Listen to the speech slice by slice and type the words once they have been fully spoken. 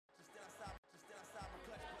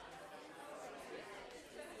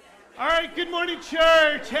All right, good morning,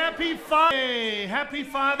 church. Happy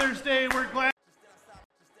Father's Day. We're glad.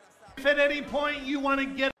 If at any point you want to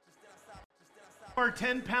get our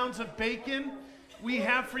 10 pounds of bacon, we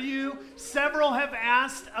have for you. Several have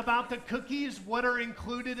asked about the cookies, what are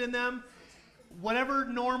included in them. Whatever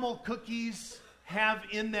normal cookies have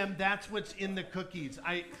in them, that's what's in the cookies.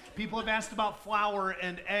 People have asked about flour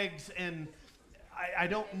and eggs, and I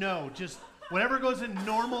don't know. Just whatever goes in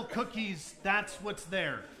normal cookies, that's what's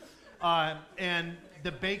there. And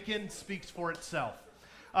the bacon speaks for itself.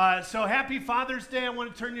 So happy Father's Day. I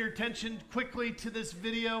want to turn your attention quickly to this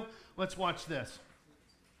video. Let's watch this.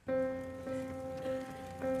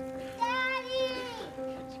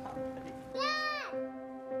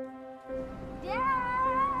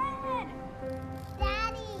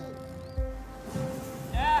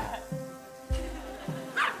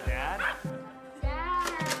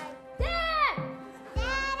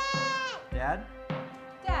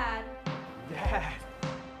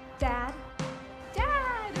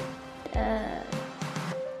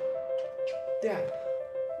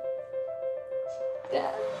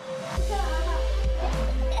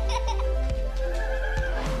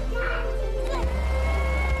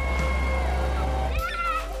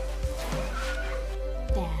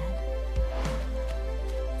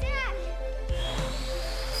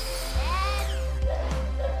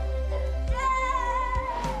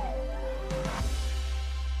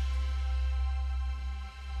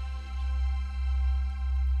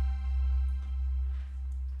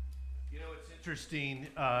 Interesting,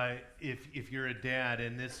 if you're a dad,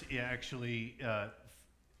 and this actually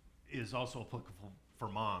is also applicable for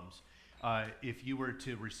moms, if you were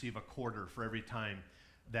to receive a quarter for every time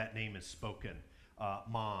that name is spoken,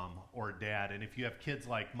 mom or dad, and if you have kids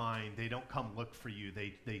like mine, they don't come look for you,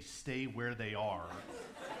 they stay where they are.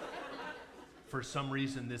 For some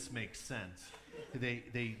reason, this makes sense.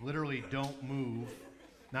 They literally don't move,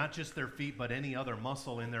 not just their feet, but any other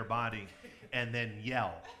muscle in their body, and then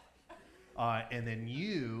yell. And then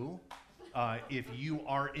you, if you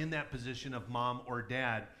are in that position of mom or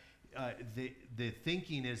dad, the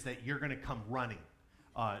thinking is that you're going to come running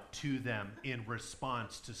to them in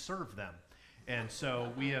response to serve them. And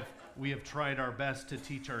so we have tried our best to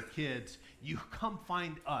teach our kids, you come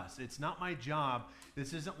find us. It's not my job.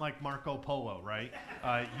 This isn't like Marco Polo, right?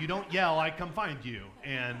 You don't yell, I come find you.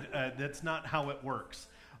 And that's not how it works.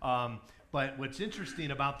 But what's interesting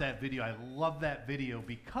about that video, I love that video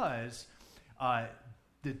because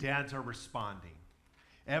the dads are responding.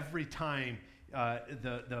 Every time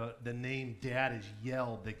the name dad is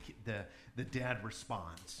yelled, the dad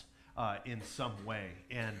responds in some way.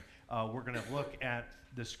 And we're going to look at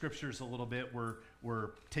the scriptures a little bit.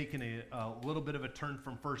 We're taking a little bit of a turn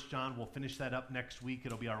from 1 John. We'll finish that up next week.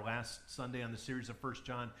 It'll be our last Sunday on the series of 1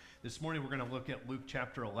 John. This morning we're going to look at Luke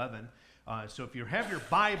chapter 11. So if you have your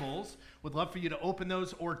Bibles, would love for you to open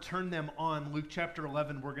those or turn them on. Luke chapter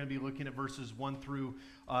 11, we're going to be looking at verses 1 through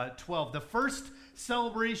 12. The first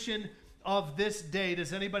celebration of this day,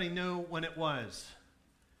 does anybody know when it was?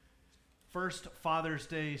 First Father's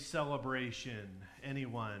Day celebration.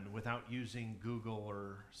 Anyone without using Google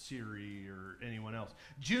or Siri or anyone else?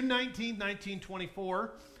 June 19,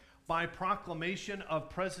 1924, by proclamation of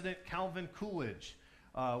President Calvin Coolidge.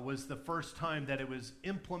 Was the first time that it was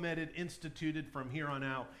instituted from here on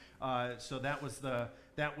out. So that was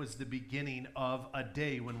the beginning of a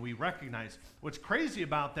day when we recognize. What's crazy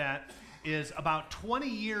about that is about 20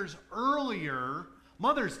 years earlier,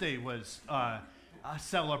 Mother's Day was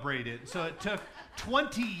celebrated. So it took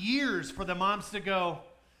 20 years for the moms to go,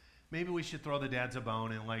 maybe we should throw the dads a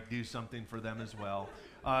bone and do something for them as well.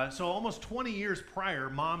 So almost 20 years prior,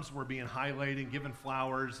 moms were being highlighted, given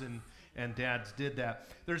flowers, and dads did that.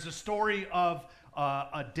 There's a story of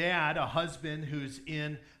a husband who's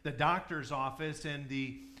in the doctor's office, and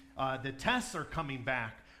the tests are coming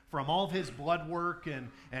back from all of his blood work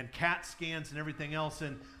and CAT scans and everything else.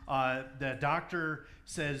 And the doctor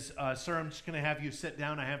says, sir, I'm just going to have you sit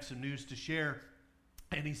down. I have some news to share.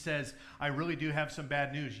 And he says, I really do have some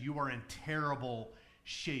bad news. You are in terrible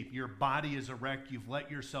shape. Your body is a wreck. You've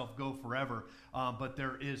let yourself go forever. But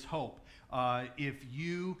there is hope. If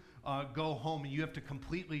you go home and you have to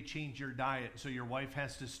completely change your diet, so your wife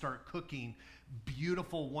has to start cooking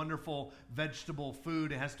beautiful, wonderful vegetable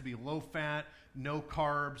food. It has to be low fat, no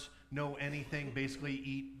carbs, no anything, basically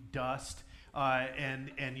eat dust.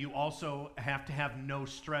 And you also have to have no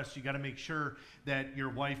stress. You got to make sure that your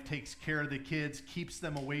wife takes care of the kids, keeps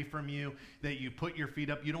them away from you, that you put your feet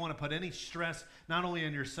up. You don't want to put any stress, not only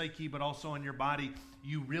on your psyche, but also on your body.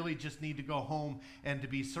 You really just need to go home and to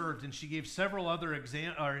be served. And she gave several other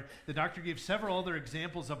the doctor gave several other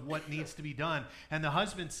examples of what needs to be done. And the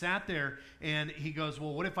husband sat there and he goes,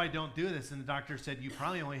 well, what if I don't do this? And the doctor said, you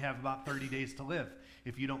probably only have about 30 days to live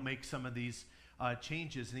if you don't make some of these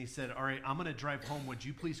changes. And he said, all right, I'm going to drive home. Would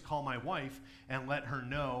you please call my wife and let her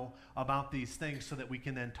know about these things so that we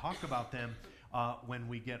can then talk about them when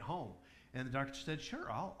we get home? And the doctor said, sure,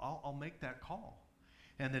 I'll make that call.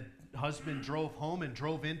 And the husband drove home and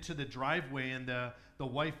drove into the driveway, and the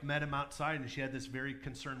wife met him outside, and she had this very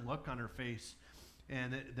concerned look on her face.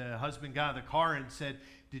 And the husband got out of the car and said,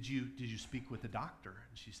 did you speak with the doctor?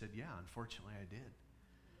 And she said, yeah, unfortunately I did.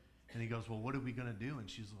 And he goes, well, what are we going to do? And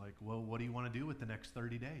she's like, well, what do you want to do with the next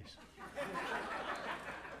 30 days?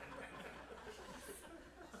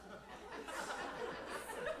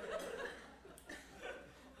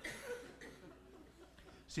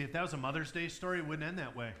 See, if that was a Mother's Day story, it wouldn't end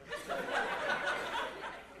that way.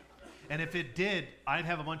 And if it did, I'd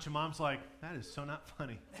have a bunch of moms like, that is so not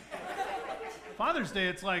funny. Father's Day,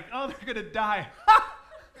 it's like, oh, they're going to die.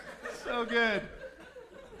 So good.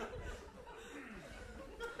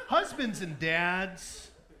 Husbands and dads,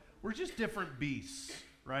 we're just different beasts,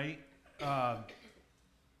 right?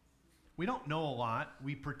 We don't know a lot.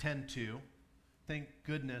 We pretend to. Thank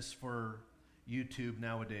goodness for YouTube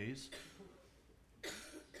nowadays.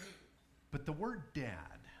 But the word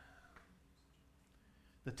dad,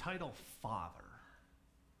 the title father,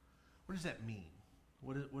 what does that mean?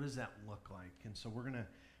 What does that look like? And so we're going to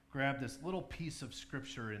grab this little piece of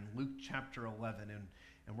scripture in Luke chapter 11,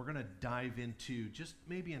 and we're going to dive into just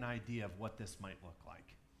maybe an idea of what this might look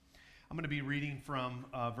like. I'm going to be reading from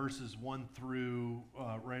verses 1 through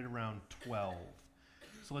right around 12.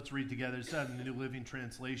 So let's read together. It says in the New Living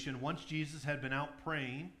Translation, once Jesus had been out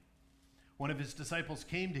praying, one of his disciples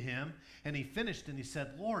came to him, and he finished, and he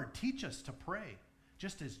said, Lord, teach us to pray,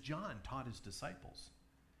 just as John taught his disciples.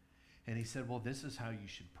 And he said, well, this is how you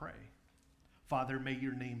should pray. Father, may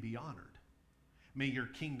your name be honored. May your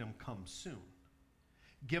kingdom come soon.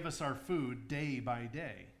 Give us our food day by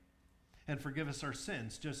day, and forgive us our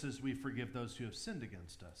sins, just as we forgive those who have sinned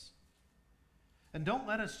against us. And don't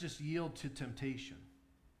let us just yield to temptation.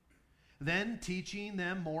 Then, teaching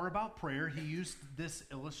them more about prayer, he used this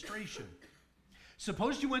illustration.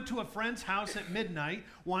 Suppose you went to a friend's house at midnight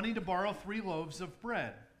wanting to borrow 3 loaves of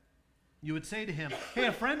bread. You would say to him, hey,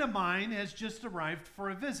 a friend of mine has just arrived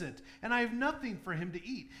for a visit, and I have nothing for him to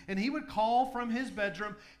eat. And he would call from his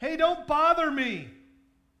bedroom, hey, don't bother me.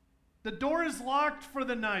 The door is locked for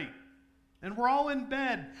the night, and we're all in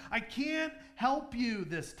bed. I can't help you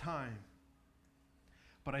this time.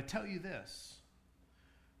 But I tell you this,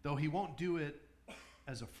 though he won't do it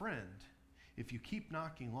as a friend, if you keep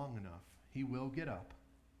knocking long enough, he will get up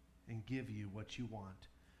and give you what you want,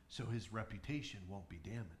 so his reputation won't be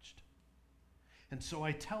damaged. And so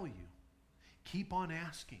I tell you, keep on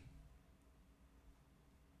asking,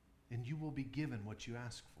 and you will be given what you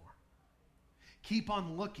ask for. Keep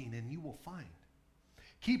on looking, and you will find.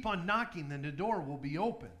 Keep on knocking, and the door will be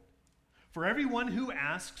open. For everyone who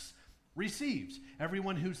asks receives.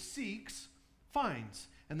 Everyone who seeks finds.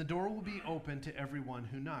 And the door will be open to everyone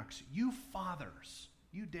who knocks. You fathers,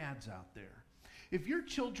 you dads out there, if your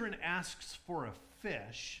children asks for a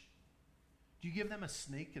fish, do you give them a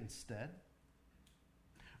snake instead?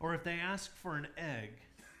 Or if they ask for an egg,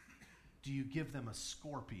 do you give them a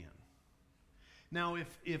scorpion? Now,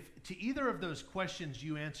 if to either of those questions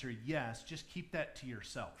you answer yes, just keep that to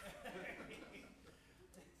yourself.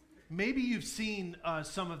 Maybe you've seen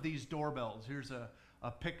some of these doorbells. Here's a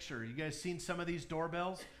picture. You guys seen some of these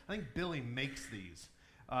doorbells? I think Billy makes these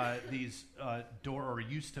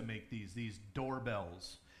used to make these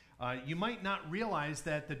doorbells. You might not realize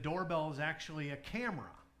that the doorbell is actually a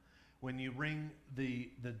camera. When you ring the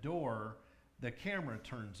door, the camera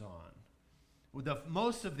turns on. With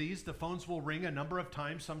most of these, the phones will ring a number of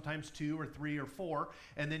times, sometimes 2 or 3 or 4,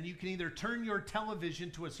 and then you can either turn your television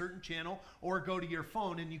to a certain channel or go to your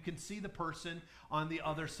phone and you can see the person on the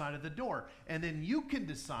other side of the door. And then you can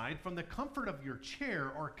decide from the comfort of your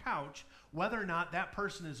chair or couch whether or not that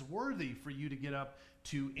person is worthy for you to get up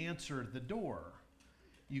to answer the door.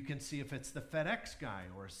 You can see if it's the FedEx guy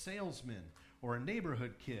or a salesman or a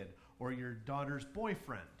neighborhood kid or your daughter's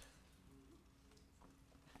boyfriend.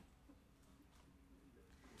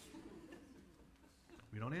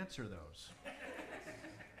 We don't answer those.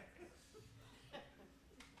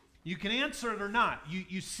 You can answer it or not.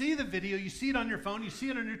 You see the video, you see it on your phone, you see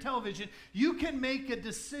it on your television. You can make a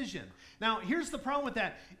decision. Now, here's the problem with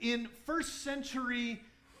that. In first century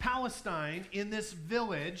Palestine, in this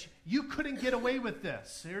village, you couldn't get away with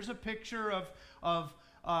this. Here's a picture of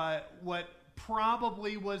what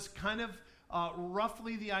probably was kind of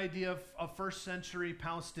roughly the idea of a first century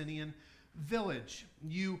Palestinian village.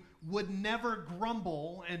 You would never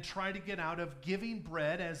grumble and try to get out of giving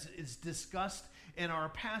bread, as is discussed in our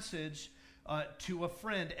passage, to a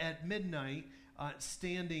friend at midnight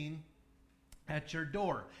standing at your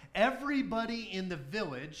door. Everybody in the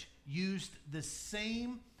village used the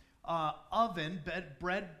same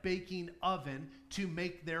bread baking oven to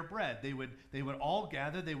make their bread. They would all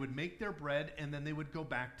gather, they would make their bread, and then they would go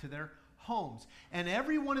back to their homes. And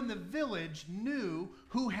everyone in the village knew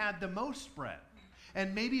who had the most bread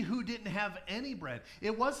and maybe who didn't have any bread.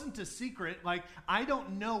 It wasn't a secret. Like, I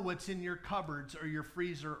don't know what's in your cupboards or your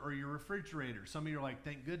freezer or your refrigerator. Some of you are like,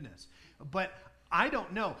 thank goodness. But I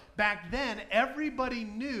don't know. Back then, everybody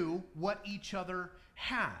knew what each other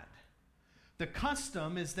had. The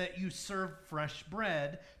custom is that you serve fresh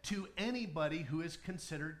bread to anybody who is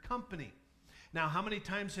considered company. Now, how many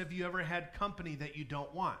times have you ever had company that you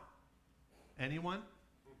don't want? Anyone?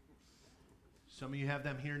 Some of you have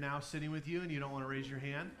them here now sitting with you and you don't want to raise your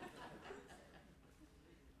hand.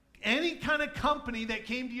 Any kind of company that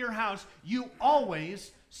came to your house, you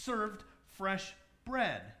always served fresh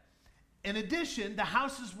bread. In addition, the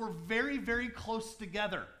houses were very, very close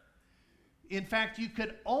together. In fact, you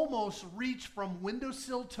could almost reach from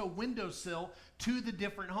windowsill to windowsill to the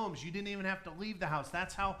different homes. You didn't even have to leave the house.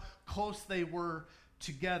 That's how close they were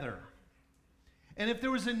together. And if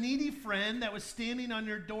there was a needy friend that was standing on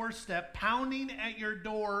your doorstep, pounding at your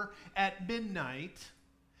door at midnight,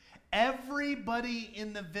 everybody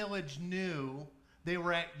in the village knew they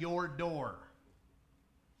were at your door.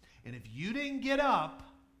 And if you didn't get up,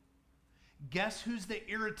 guess who's the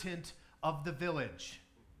irritant of the village?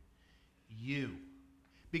 You.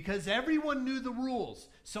 Because everyone knew the rules.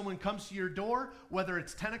 Someone comes to your door, whether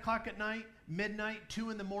it's 10 o'clock at night, midnight, 2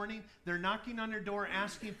 in the morning, they're knocking on your door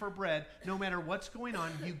asking for bread. No matter what's going on,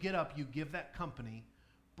 you get up, you give that company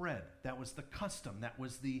bread. That was the custom. That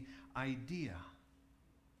was the idea.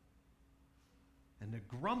 And to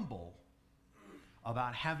grumble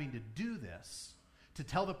about having to do this, to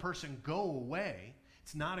tell the person, go away,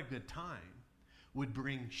 it's not a good time, would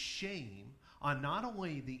bring shame on not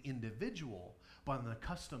only the individual, but on the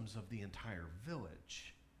customs of the entire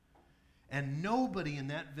village. And nobody in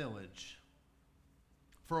that village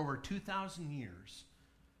for over 2,000 years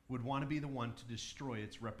would want to be the one to destroy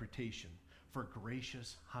its reputation for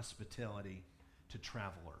gracious hospitality to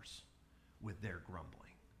travelers with their grumbling.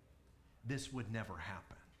 This would never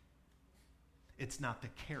happen. It's not the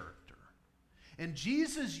character. And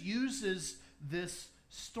Jesus uses this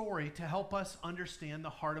story to help us understand the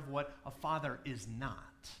heart of what a father is not.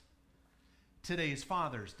 Today's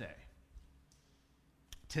Father's Day.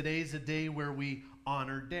 Today's a day where we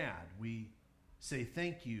honor Dad. We say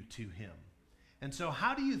thank you to him. And so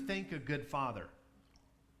how do you thank a good father?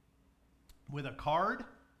 With a card?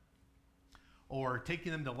 Or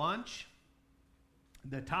taking them to lunch?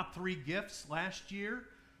 The top 3 gifts last year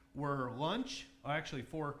were lunch. Actually,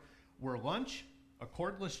 4 were lunch, a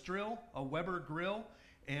cordless drill, a Weber grill,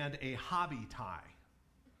 and a hobby tie.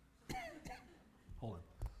 Hold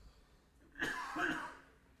on.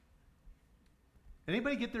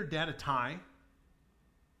 Anybody get their dad a tie?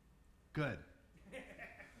 Good.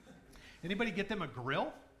 Anybody get them a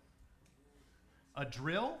grill? A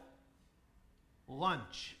drill?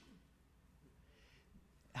 Lunch.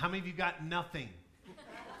 How many of you got nothing?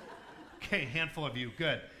 Okay, handful of you.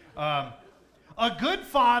 Good. A good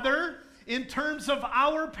father, in terms of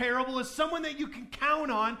our parable, is someone that you can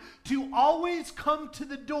count on to always come to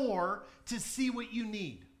the door to see what you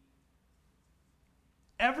need.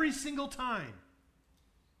 Every single time.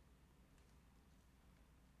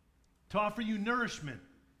 To offer you nourishment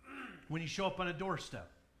when you show up on a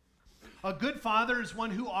doorstep. A good father is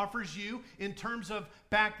one who offers you, in terms of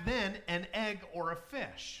back then, an egg or a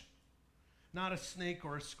fish, not a snake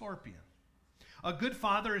or a scorpion. A good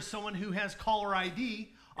father is someone who has caller ID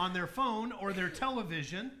on their phone or their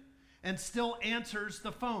television and still answers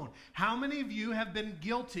the phone. How many of you have been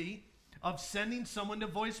guilty of sending someone to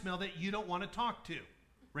voicemail that you don't want to talk to?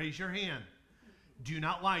 Raise your hand. Do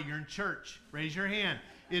not lie. You're in church. Raise your hand.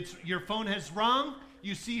 It's your phone has rung.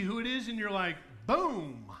 You see who it is, and you're like,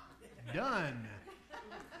 boom, done.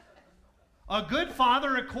 A good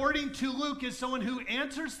father, according to Luke, is someone who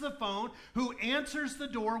answers the phone, who answers the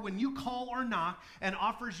door when you call or knock, and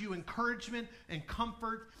offers you encouragement and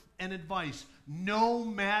comfort and advice, no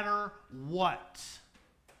matter what.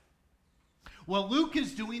 What Luke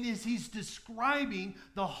is doing is he's describing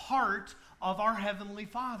the heart of our Heavenly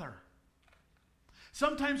Father.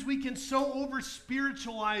 Sometimes we can so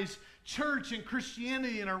over-spiritualize church and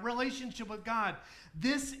Christianity and our relationship with God.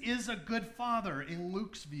 This is a good father, in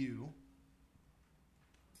Luke's view,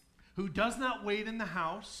 who does not wait in the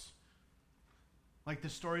house, like the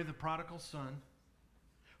story of the prodigal son,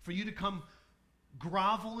 for you to come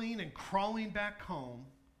groveling and crawling back home.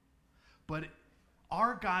 But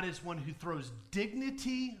our God is one who throws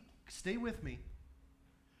dignity, stay with me.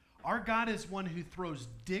 Our God is one who throws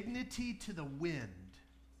dignity to the wind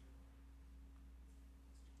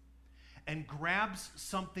and grabs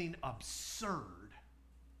something absurd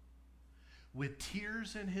with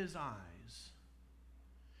tears in his eyes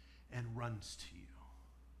and runs to you.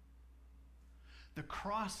 The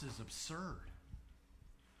cross is absurd.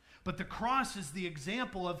 But the cross is the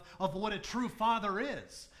example of what a true father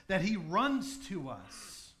is, that he runs to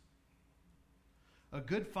us. A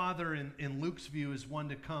good father, in Luke's view, is one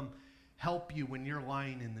to come help you when you're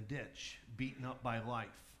lying in the ditch, beaten up by life.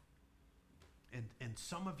 And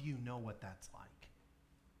some of you know what that's like,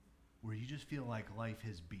 where you just feel like life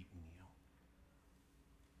has beaten you.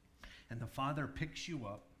 And the Father picks you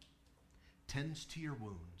up, tends to your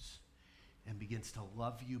wounds, and begins to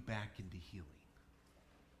love you back into healing.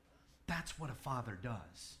 That's what a father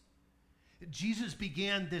does. Jesus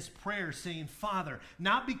began this prayer saying, Father,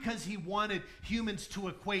 not because he wanted humans to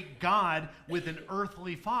equate God with an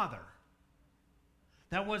earthly father.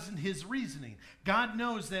 That wasn't his reasoning. God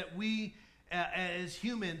knows that we, as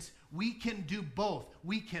humans, we can do both.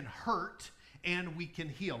 We can hurt and we can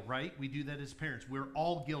heal, right? We do that as parents. We're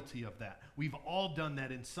all guilty of that. We've all done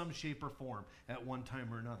that in some shape or form at one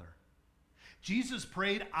time or another. Jesus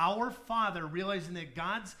prayed, Our Father, realizing that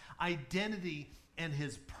God's identity and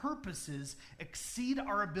his purposes exceed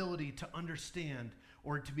our ability to understand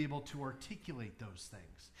or to be able to articulate those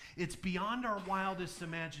things. It's beyond our wildest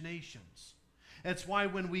imaginations. That's why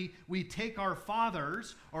when we take our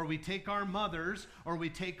fathers or we take our mothers or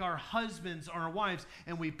we take our husbands or our wives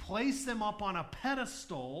and we place them up on a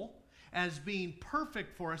pedestal as being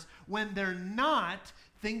perfect for us, when they're not,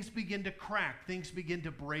 things begin to crack, things begin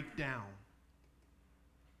to break down.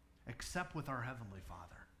 Except with our Heavenly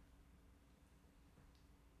Father.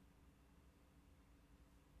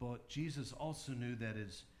 But Jesus also knew that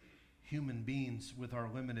as human beings with our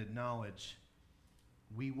limited knowledge,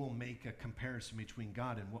 we will make a comparison between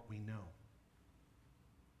God and what we know.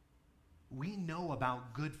 We know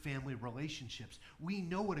about good family relationships. We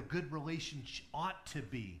know what a good relationship ought to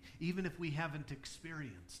be, even if we haven't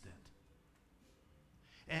experienced it.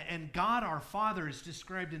 And God, our Father, is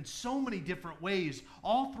described in so many different ways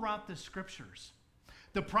all throughout the Scriptures.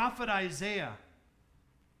 The prophet Isaiah,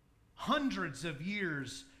 hundreds of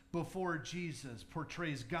years before Jesus,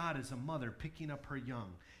 portrays God as a mother picking up her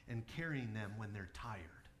young and carrying them when they're tired.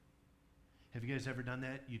 Have you guys ever done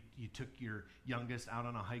that? You took your youngest out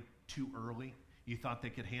on a hike too early. You thought they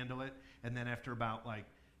could handle it. And then after about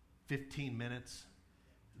 15 minutes,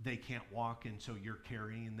 they can't walk, and so you're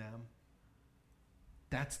carrying them.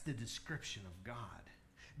 That's the description of God.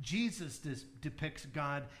 Jesus depicts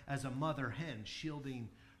God as a mother hen shielding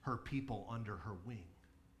her people under her wing.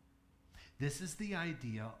 This is the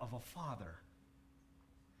idea of a father.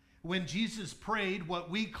 When Jesus prayed what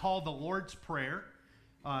we call the Lord's Prayer,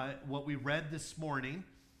 what we read this morning,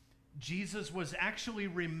 Jesus was actually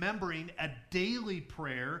remembering a daily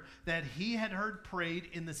prayer that he had heard prayed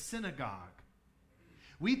in the synagogue.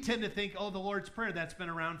 We tend to think, the Lord's Prayer, that's been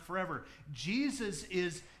around forever. Jesus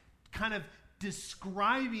is kind of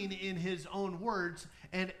describing in his own words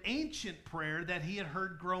an ancient prayer that he had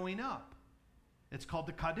heard growing up. It's called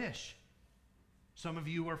the Kaddish. Some of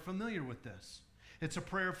you are familiar with this. It's a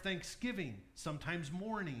prayer of thanksgiving, sometimes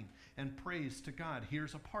mourning, and praise to God.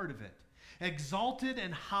 Here's a part of it. Exalted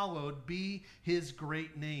and hallowed be his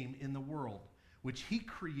great name in the world, which he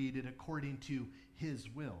created according to his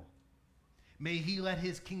will. May he let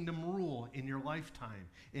his kingdom rule in your lifetime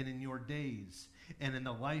and in your days and in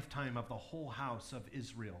the lifetime of the whole house of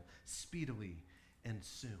Israel, speedily and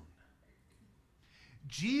soon.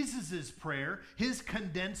 Jesus' prayer, his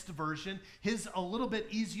condensed version, his a little bit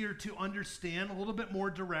easier to understand, a little bit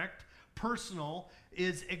more direct, personal,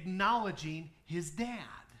 is acknowledging his dad,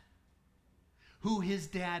 who his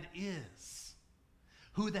dad is,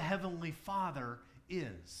 who the Heavenly Father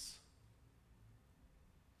is.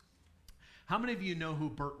 How many of you know who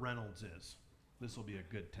Burt Reynolds is? This will be a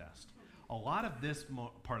good test. A lot of this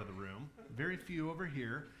part of the room, very few over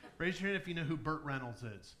here. Raise your hand if you know who Burt Reynolds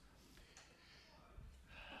is.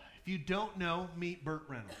 If you don't know, meet Burt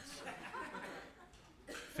Reynolds.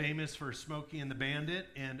 Famous for Smokey and the Bandit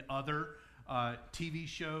and other TV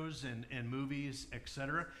shows and movies,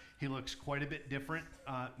 etc. He looks quite a bit different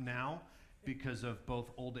now. because of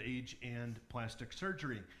both old age and plastic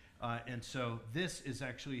surgery. And so this is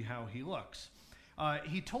actually how he looks.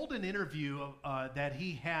 He told an interview that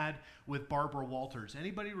he had with Barbara Walters.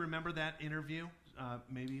 Anybody remember that interview?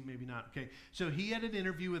 Maybe not. Okay, so he had an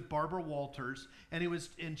interview with Barbara Walters,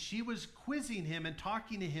 and she was quizzing him and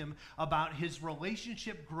talking to him about his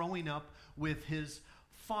relationship growing up with his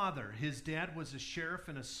father. His dad was a sheriff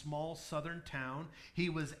in a small southern town. He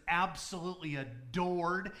was absolutely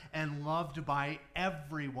adored and loved by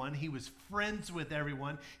everyone. He was friends with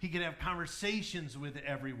everyone. He could have conversations with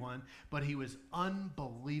everyone, but he was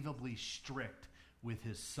unbelievably strict with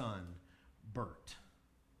his son, Bert.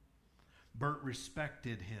 Bert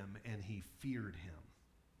respected him and he feared him.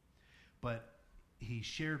 But he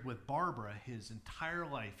shared with Barbara his entire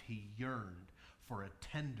life he yearned for a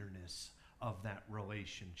tenderness of that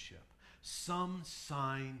relationship. Some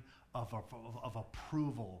sign of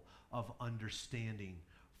approval, of understanding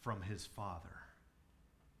from his father.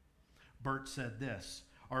 Bert said this: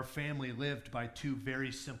 our family lived by two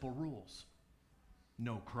very simple rules.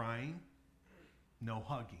 No crying, no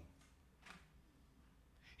hugging.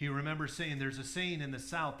 He remembers saying there's a saying in the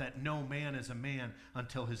South that no man is a man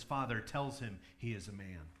until his father tells him he is a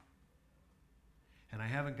man. And I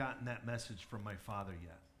haven't gotten that message from my father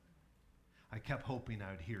yet. I kept hoping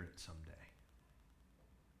I would hear it someday.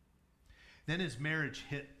 Then his marriage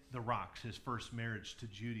hit the rocks. His first marriage to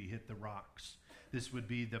Judy hit the rocks. This would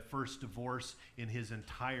be the first divorce in his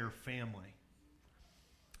entire family.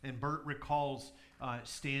 And Bert recalls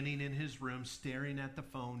standing in his room, staring at the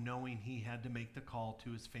phone, knowing he had to make the call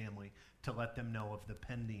to his family to let them know of the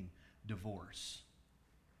pending divorce.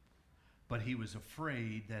 But he was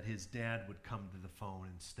afraid that his dad would come to the phone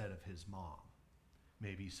instead of his mom.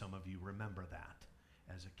 Maybe some of you remember that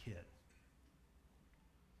as a kid.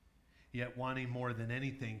 Yet wanting more than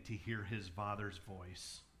anything to hear his father's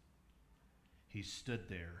voice, he stood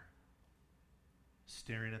there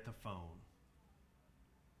staring at the phone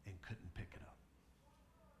and couldn't pick it up.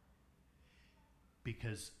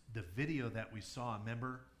 Because the video that we saw,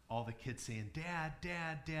 remember all the kids saying, "Dad,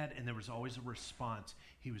 Dad, Dad," and there was always a response.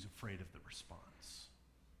 He was afraid of the response.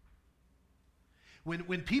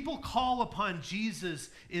 When people call upon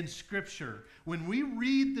Jesus in Scripture, when we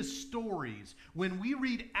read the stories, when we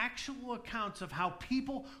read actual accounts of how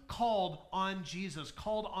people called on Jesus,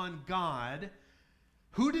 called on God,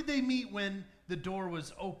 who did they meet when the door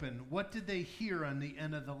was open? What did they hear on the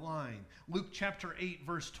end of the line? Luke chapter 8,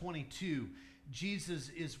 verse 22. Jesus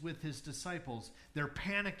is with his disciples. They're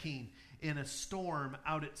panicking in a storm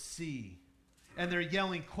out at sea. And they're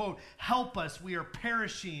yelling, quote, "Help us, we are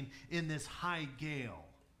perishing in this high gale."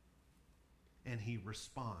 And he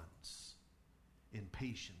responds in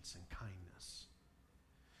patience and kindness.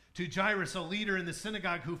 To Jairus, a leader in the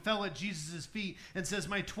synagogue who fell at Jesus' feet and says,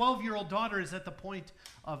 "My 12-year-old daughter is at the point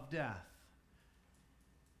of death."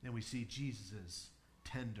 And we see Jesus'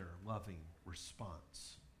 tender, loving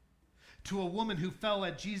response. To a woman who fell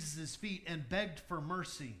at Jesus' feet and begged for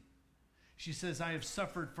mercy, she says, "I have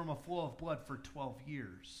suffered from a flow of blood for 12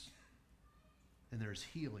 years. And there's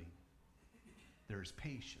healing, there's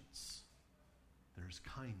patience, there's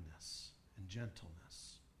kindness and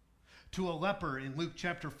gentleness. To a leper in Luke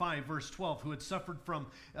chapter 5, verse 12, who had suffered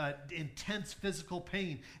from intense physical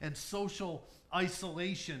pain and social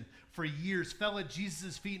isolation for years, fell at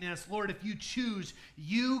Jesus' feet and asked, "Lord, if you choose,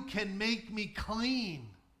 you can make me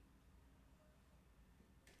clean."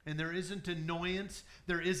 And there isn't annoyance.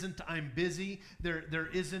 There isn't "I'm busy." There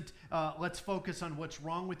isn't let's focus on what's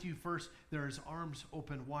wrong with you first. There is arms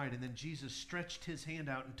open wide. And then Jesus stretched his hand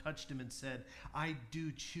out and touched him and said, "I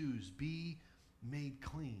do choose. Be made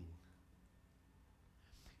clean."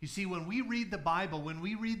 You see, when we read the Bible, when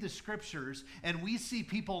we read the Scriptures, and we see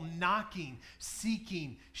people knocking,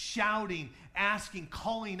 seeking, shouting, asking,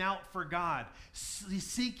 calling out for God,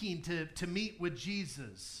 seeking to meet with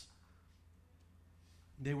Jesus,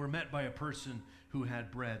 they were met by a person who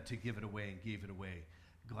had bread to give it away and gave it away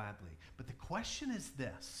gladly. But the question is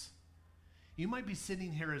this. You might be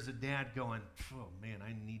sitting here as a dad going, "Oh man,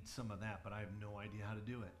 I need some of that, but I have no idea how to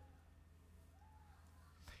do it."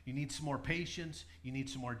 You need some more patience. You need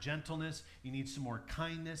some more gentleness. You need some more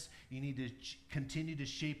kindness. You need to continue to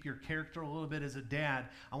shape your character a little bit as a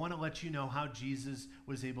dad. I want to let you know how Jesus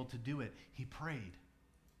was able to do it. He prayed.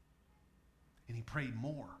 And he prayed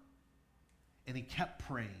more. And he kept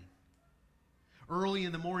praying. Early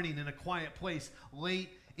in the morning in a quiet place, late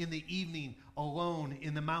in the evening alone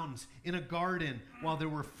in the mountains, in a garden while there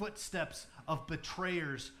were footsteps of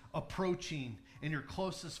betrayers approaching and your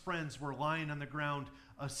closest friends were lying on the ground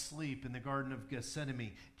asleep in the Garden of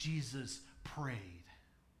Gethsemane, Jesus prayed.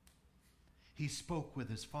 he spoke with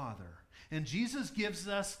his Father. And Jesus gives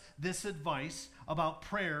us this advice about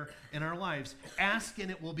prayer in our lives. Ask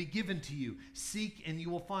and it will be given to you. Seek and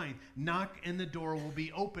you will find. Knock and the door will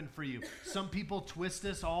be open for you. Some people twist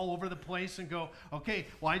this all over the place and go, okay,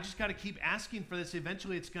 well, I just got to keep asking for this.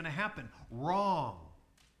 Eventually it's going to happen. Wrong.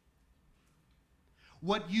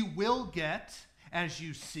 What you will get as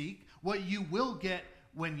you seek, what you will get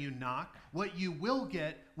when you knock, what you will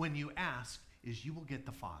get when you ask, is you will get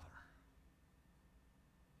the Father.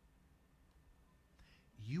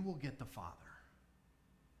 You will get the Father.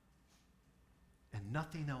 And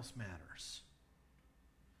nothing else matters.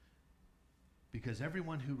 Because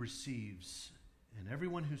everyone who receives and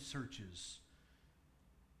everyone who searches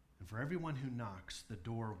and for everyone who knocks, the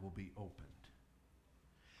door will be opened.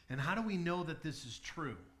 And how do we know that this is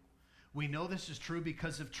true? We know this is true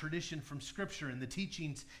because of tradition from Scripture and the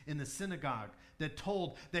teachings in the synagogue that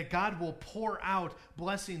told that God will pour out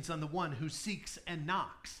blessings on the one who seeks and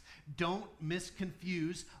knocks. Don't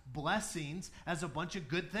misconfuse blessings as a bunch of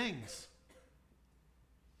good things.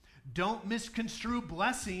 Don't misconstrue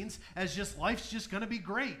blessings as just life's just going to be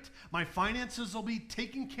great. My finances will be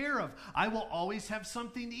taken care of. I will always have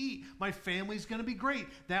something to eat. My family's going to be great.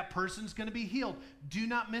 That person's going to be healed. Do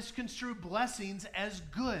not misconstrue blessings as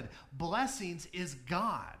good. Blessings is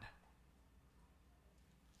God.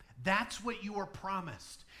 That's what you are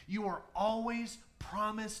promised. You are always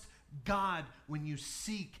promised God when you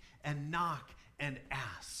seek and knock and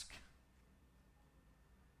ask.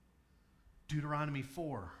 Deuteronomy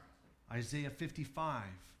 4. Isaiah 55,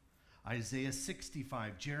 Isaiah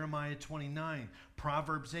 65, Jeremiah 29,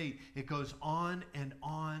 Proverbs 8. It goes on and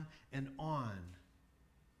on and on.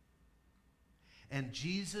 And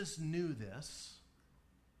Jesus knew this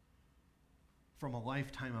from a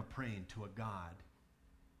lifetime of praying to a God,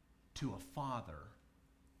 to a Father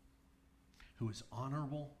who is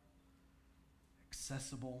honorable,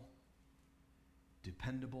 accessible,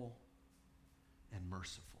 dependable, and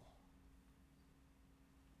merciful.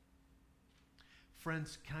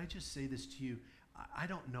 Friends, can I just say this to you? I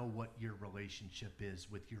don't know what your relationship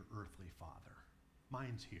is with your earthly father.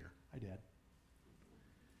 Mine's here. Hi, Dad.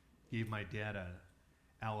 Gave my dad a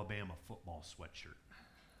Alabama football sweatshirt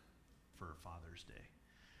for Father's Day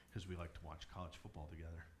because we like to watch college football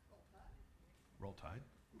together. Roll Tide.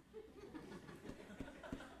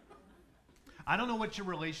 I don't know what your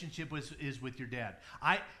relationship is with your dad.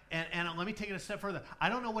 And let me take it a step further. I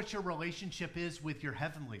don't know what your relationship is with your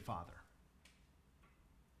heavenly Father.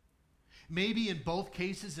 Maybe in both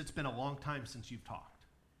cases, it's been a long time since you've talked.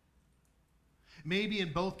 Maybe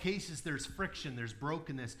in both cases, there's friction, there's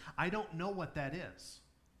brokenness. I don't know what that is.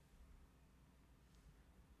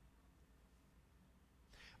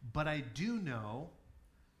 But I do know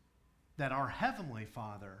that our Heavenly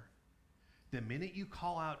Father, the minute you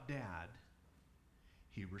call out Dad,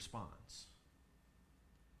 He responds.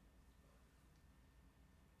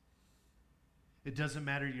 It doesn't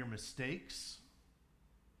matter your mistakes.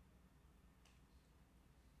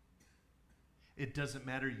 It doesn't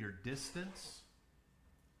matter your distance.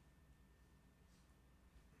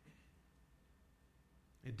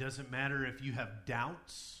 It doesn't matter if you have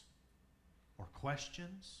doubts or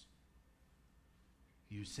questions.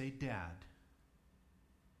 You say, Dad,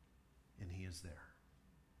 and He is there.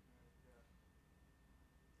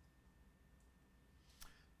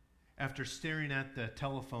 After staring at the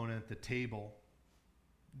telephone at the table,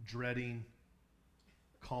 dreading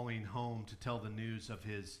calling home to tell the news of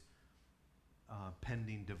his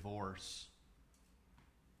pending divorce,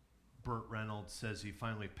 Burt Reynolds says he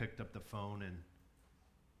finally picked up the phone and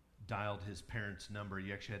dialed his parents' number.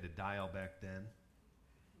 You actually had to dial back then.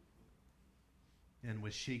 And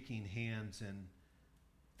with shaking hands and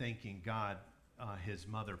thanking God, his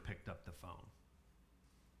mother picked up the phone.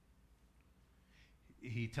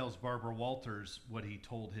 He tells Barbara Walters what he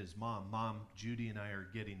told his mom. Mom, Judy and I are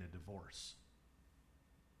getting a divorce.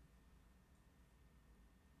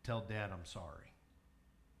 Tell Dad I'm sorry.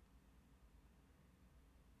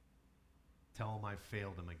 Tell him I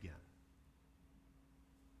failed him again.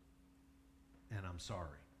 And I'm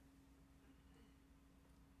sorry.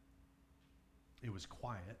 It was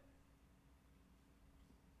quiet.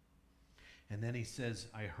 And then he says,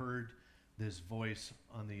 I heard this voice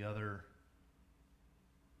on the other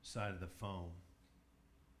side of the phone.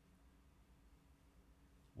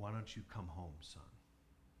 Why don't you come home, son?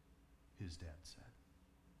 His dad said.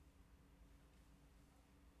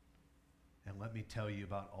 And let me tell you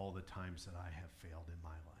about all the times that I have failed in my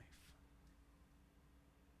life.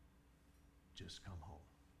 Just come home.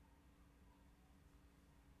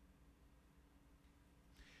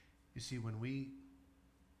 You see, when we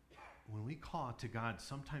when we call out to God,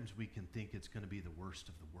 sometimes we can think it's going to be the worst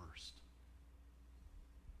of the worst.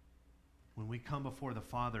 When we come before the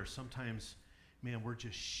Father, sometimes, man, we're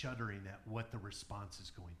just shuddering at what the response is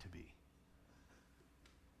going to be.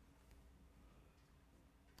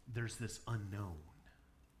 There's this unknown.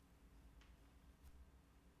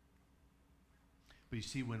 But you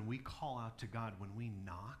see, when we call out to God, when we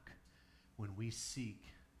knock, when we seek,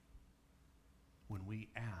 when we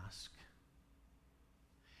ask,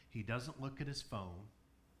 he doesn't look at his phone,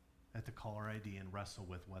 at the caller ID, and wrestle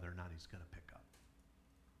with whether or not he's going to pick up.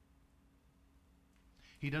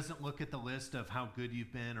 He doesn't look at the list of how good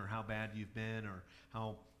you've been or how bad you've been or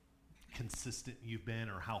how consistent you've been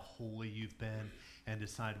or how holy you've been and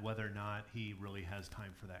decide whether or not he really has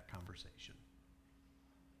time for that conversation.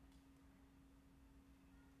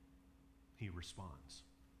 He responds.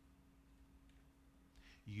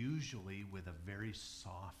 Usually with a very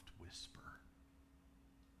soft whisper.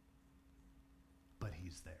 But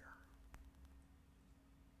he's there.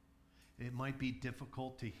 It might be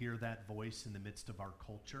difficult to hear that voice in the midst of our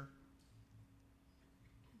culture,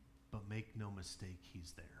 but make no mistake,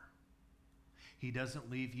 he's there. He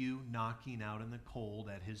doesn't leave you knocking out in the cold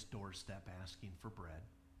at his doorstep asking for bread.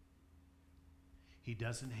 He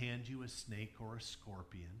doesn't hand you a snake or a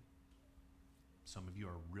scorpion. Some of you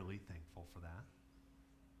are really thankful for that.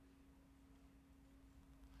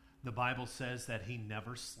 The Bible says that he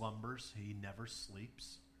never slumbers, he never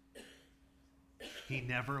sleeps. He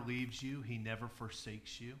never leaves you, he never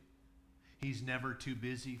forsakes you. He's never too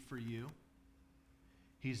busy for you.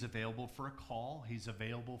 He's available for a call, he's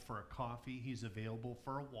available for a coffee, he's available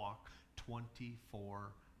for a walk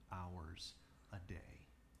 24 hours a day.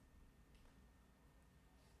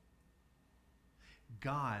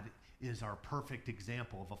 God is our perfect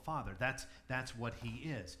example of a father. That's what he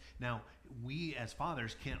is. Now, we as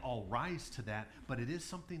fathers can't all rise to that, but it is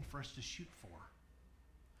something for us to shoot for.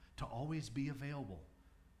 To always be available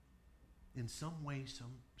in some way,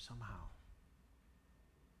 somehow.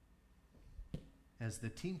 As the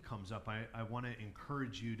team comes up, I want to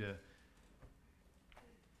encourage you to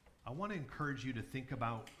think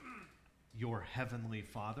about your heavenly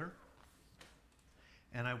Father.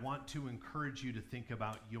 And I want to encourage you to think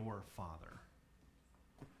about your Father.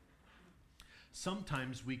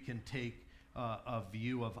 Sometimes we can take a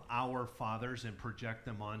view of our fathers and project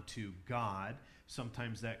them onto God.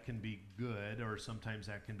 Sometimes that can be good, or sometimes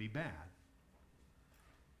that can be bad.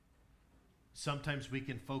 Sometimes we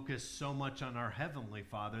can focus so much on our heavenly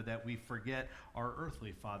Father that we forget our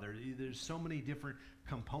earthly Father. There's so many different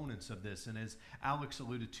components of this. And as Alex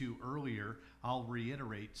alluded to earlier, I'll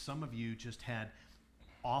reiterate, some of you just had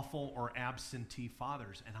awful or absentee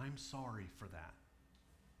fathers, and I'm sorry for that.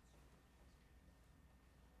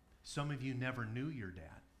 Some of you never knew your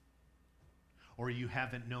dad, or you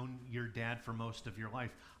haven't known your dad for most of your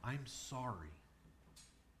life. I'm sorry.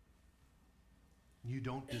 You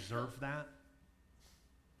don't deserve that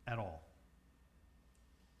at all.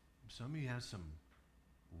 Some of you have some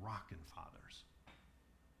rockin' fathers.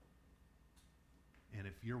 And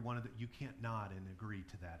if you're one of the, you can't nod and agree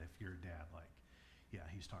to that if you're a dad, like, yeah,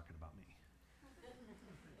 he's talking about me.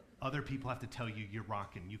 Other people have to tell you you're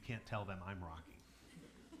rocking. You can't tell them I'm rocking.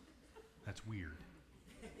 That's weird,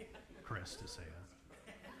 Chris, to say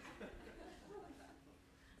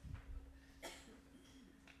that.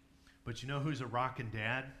 But you know who's a rockin'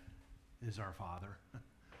 dad? Is our Father.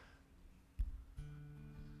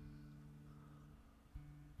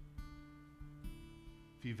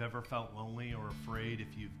 If you've ever felt lonely or afraid,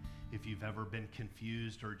 if you've ever been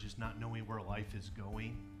confused or just not knowing where life is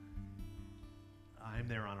going, I'm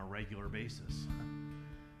there on a regular basis.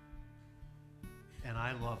 And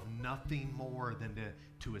I love nothing more than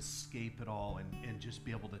to escape it all and just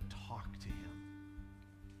be able to talk to him.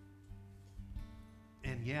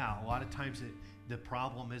 And yeah, a lot of times the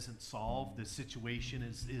problem isn't solved. The situation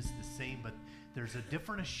is the same, but there's a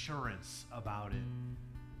different assurance about it.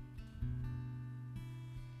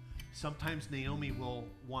 Sometimes Naomi will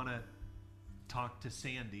want to talk to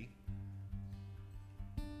Sandy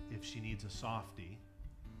if she needs a softie.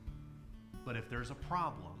 But if there's a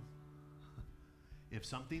problem, if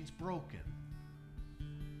something's broken,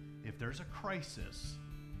 if there's a crisis,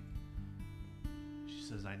 she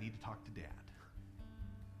says, I need to talk to Dad.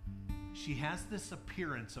 She has this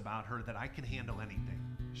appearance about her that I can handle anything.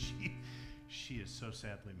 She is so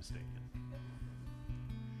sadly mistaken.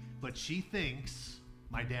 But she thinks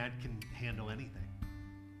my dad can handle anything.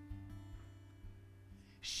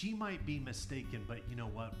 She might be mistaken, but you know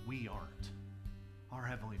what? We aren't. Our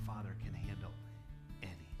Heavenly Father can handle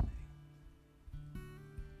anything.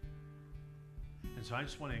 And so I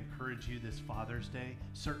just want to encourage you this Father's Day.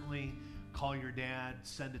 Certainly call your dad,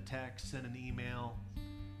 send a text, send an email.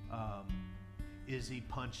 Izzy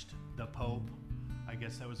punched the Pope. I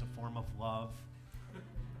guess that was a form of love.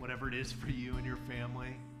 Whatever it is for you and your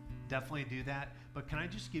family, definitely do that. But can I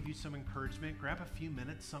just give you some encouragement? Grab a few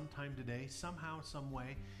minutes sometime today, somehow, some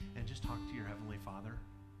way, and just talk to your Heavenly Father.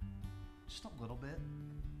 Just a little bit.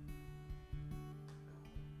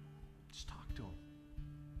 Just talk to Him.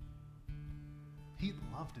 He'd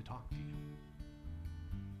love to talk to you.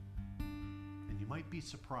 And you might be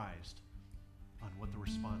surprised on what the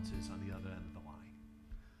response is on the other end of the line,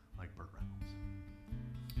 like Burt Reynolds.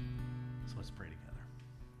 So let's pray together.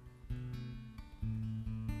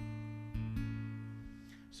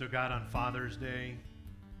 So God, on Father's Day,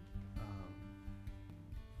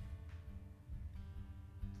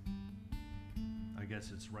 I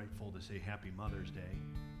guess it's rightful to say Happy Mother's Day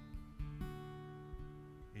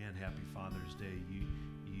and Happy Father's Day.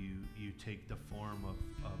 You take the form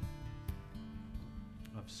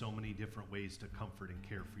of so many different ways to comfort and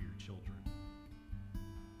care for your children.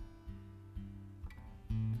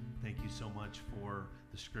 Thank you so much for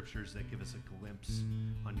the scriptures that give us a glimpse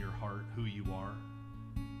on your heart, who you are.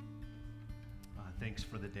 Thanks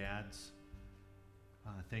for the dads.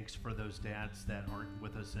 Thanks for those dads that aren't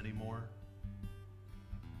with us anymore.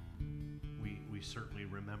 We certainly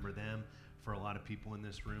remember them. For a lot of people in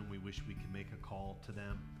this room, we wish we could make a call to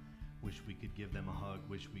them. Wish we could give them a hug.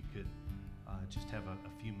 Wish we could just have a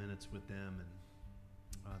few minutes with them.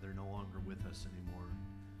 And they're no longer with us anymore.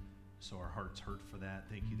 So our hearts hurt for that.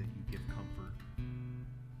 Thank you that you give comfort.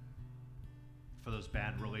 For those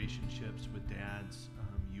bad relationships with dads,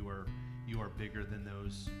 you are bigger than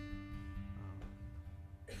those.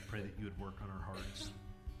 Pray that you would work on our hearts.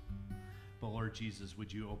 But Lord Jesus,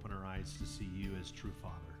 would you open our eyes to see you as true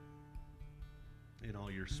Father in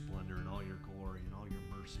all your splendor, in all your glory, in all your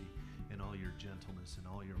mercy, in all your gentleness, in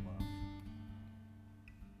all your love.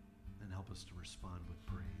 And help us to respond with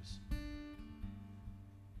praise.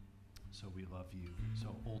 So we love you.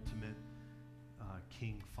 So ultimate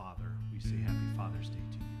King Father, we say Happy Father's Day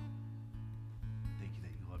to you.